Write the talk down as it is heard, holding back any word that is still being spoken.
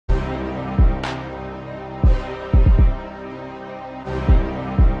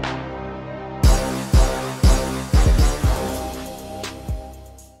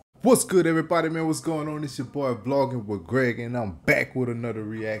What's good, everybody, man? What's going on? It's your boy Vlogging with Greg, and I'm back with another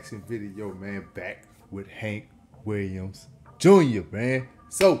reaction video, man. Back with Hank Williams Jr., man.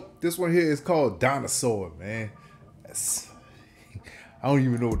 So this one here is called Dinosaur, man. I don't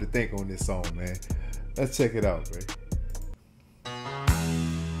even know what to think on this song, man. Let's check it out, man.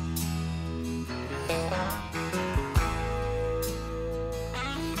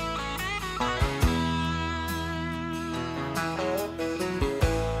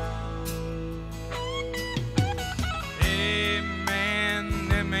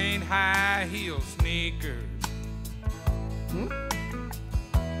 High heel sneakers,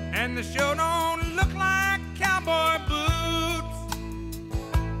 and the show don't look like cowboy boots,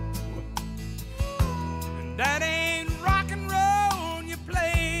 and that ain't rock and roll you're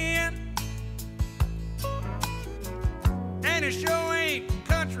playing, and it sure ain't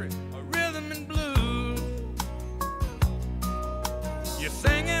country or rhythm and blues. You're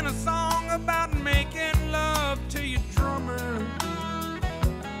singing a song about making love to your drummer.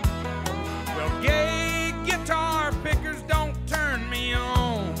 Well, gay guitar pickers don't turn me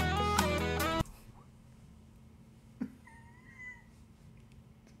on.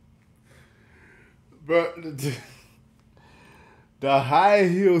 But the high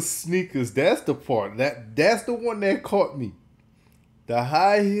heel sneakers, that's the part. That's the one that caught me. The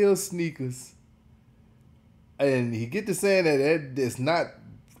high heel sneakers. And he get to saying that it's not,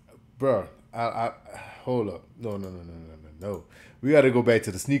 bro. I hold up. No. We got to go back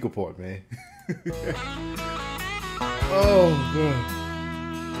to the sneaker part, man. Oh, God.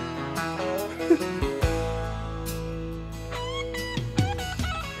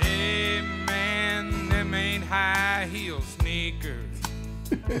 Hey, man, them ain't high heel sneakers.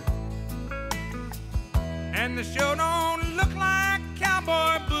 And the show don't look like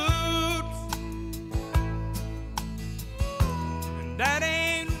cowboy boots. And that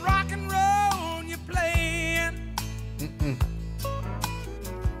ain't rock and roll you're playing.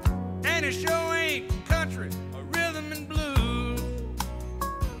 And it sure ain't country or rhythm and blues.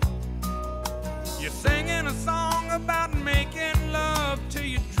 You're singing a song about making love to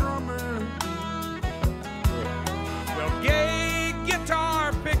your drummer. Well, gay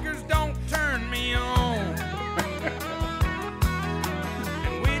guitar pickers don't turn me on.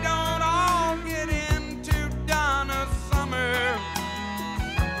 And we don't all get into Donna Summer.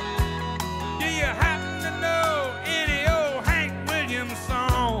 Do you happen to know any old Hank Williams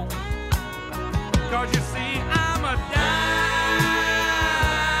song? 'Cause you see, I'm a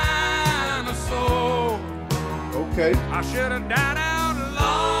dinosaur. Okay. I should have died out a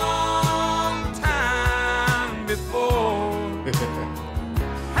long time before.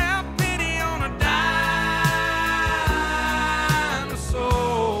 Have pity on a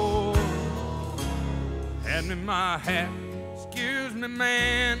dinosaur. Hand me my hat. Excuse me,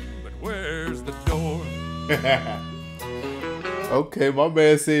 man, but where's the door? Okay, my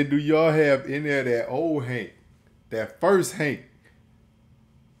man said, do y'all have any of that old Hank? That first Hank?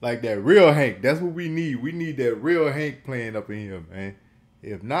 Like that real Hank. That's what we need. We need that real Hank playing up in here, man.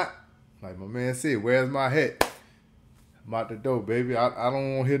 If not, like my man said, where's my hat? I'm out the door, baby. I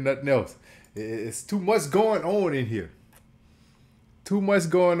don't want to hear nothing else. It's too much going on in here. Too much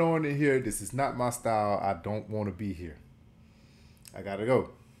going on in here. This is not my style. I don't want to be here. I gotta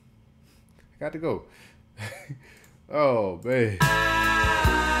go. I got to go. Oh, man.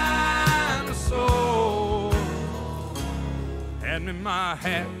 Dinosaur. Hand me my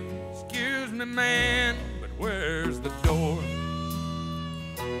hat. Excuse me, man, but where's the door?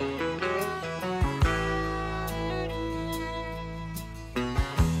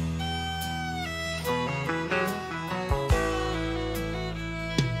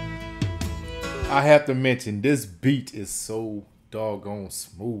 I have to mention, this beat is so doggone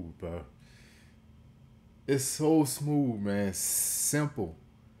smooth, bro. It's so smooth, man. Simple,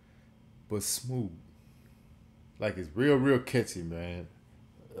 but smooth. Like, it's real catchy, man.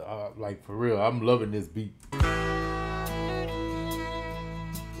 Like, for real, I'm loving this beat. Used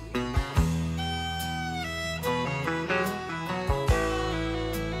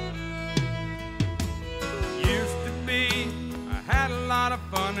to be, I had a lot of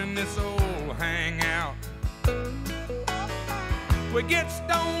fun in this old hangout. We get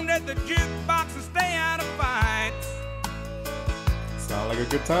stoned at the jukebox and stay out of fights. Sound like a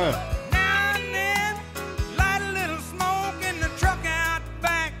good time. Now and then, light a little smoke in the truck out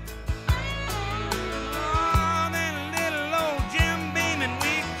back. Oh, then a little old Jim Beam and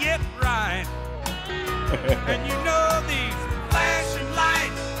we get right. And you know these flashing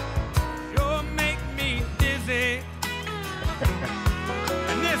lights sure make me dizzy.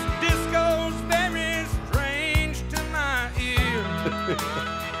 And this disco's very strange to my ear.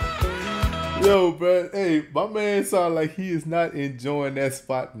 Yo, bro, hey, my man sound like he is not enjoying that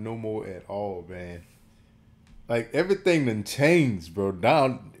spot no more at all, man. Like, everything done changed, bro.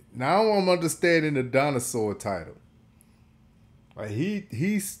 Now I'm understanding the Dinosaur title. Like, he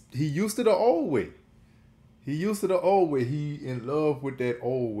used to the old way. He used to the old way. He in love with that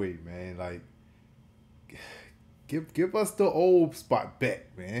old way, man. Like, give us the old spot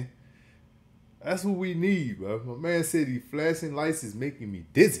back, man. That's what we need, bro. My man said these flashing lights is making me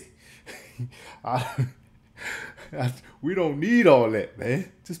dizzy. We don't need all that,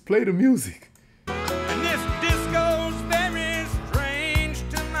 man. Just play the music. And this disco's very strange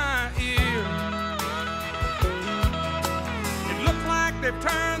to my ear. It looks like they've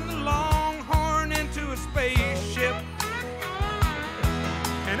turned the Longhorn into a spaceship.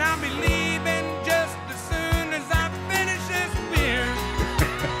 And I'll be leaving just as soon as I finish this beer.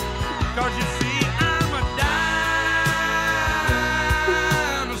 'Cause you see, I'm a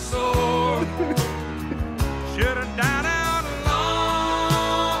dinosaur. Should have died out a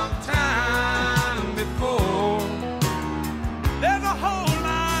long time before. There's a whole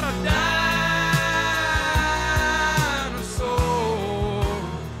lot of dinosaurs.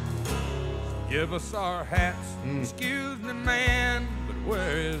 Give us our hats. Excuse me, man, but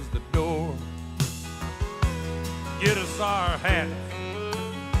where is the door? Get us our hats.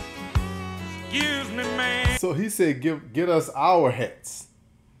 Excuse me, man. So he said, get us our hats.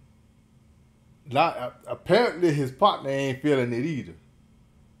 Not, apparently his partner ain't feeling it either.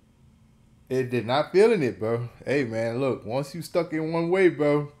 It did not feeling it, bro. Hey, man, look, once you stuck in one way,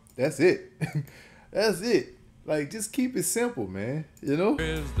 bro, that's it. That's it. Like, just keep it simple, man. You know?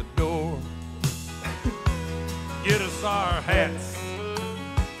 Where's the door? Get us our hats.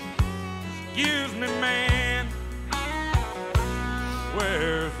 Excuse me, man.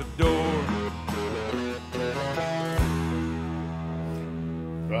 Where's the door?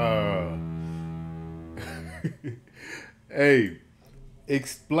 Hey,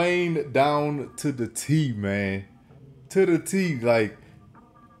 explain down to the T, man. To the T, like,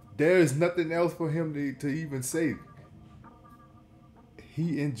 there is nothing else for him to even say.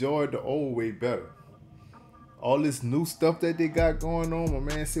 He enjoyed the old way better. All this new stuff that they got going on, my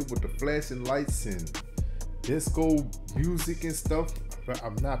man said, with the flashing lights and disco music and stuff, but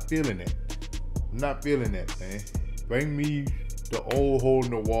I'm not feeling it. I'm not feeling that, man. Bring me the old hole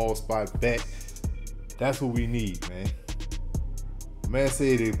in the wall spot back. That's what we need, man. The man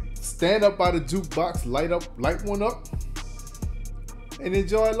said to stand up by the jukebox, light one up, and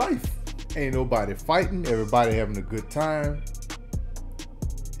enjoy life. Ain't nobody fighting, everybody having a good time.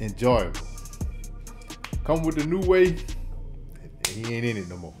 Enjoyable. Come with the new way. He ain't in it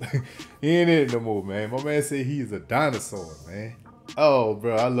no more. He ain't in it no more, man. My man said he is a dinosaur, man. Oh,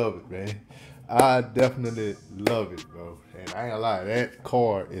 bro, I love it, man. I definitely love it, bro. And I ain't gonna lie, that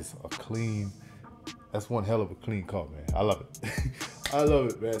car is a clean. That's one hell of a clean car, man. I love it. I love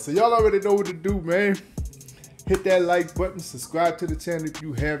it, man. So y'all already know what to do, man. Hit that like button. Subscribe to the channel if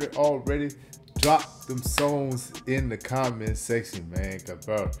you haven't already. Drop them songs in the comment section, man. Cause,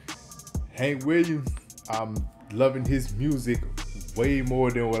 bro, Hank Williams, I'm loving his music way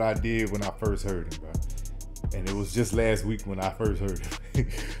more than what I did when I first heard him, bro. And it was just last week when I first heard him.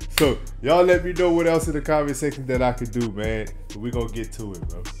 So y'all let me know what else in the comment section that I could do, man. We're gonna get to it,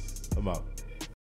 bro. I'm out.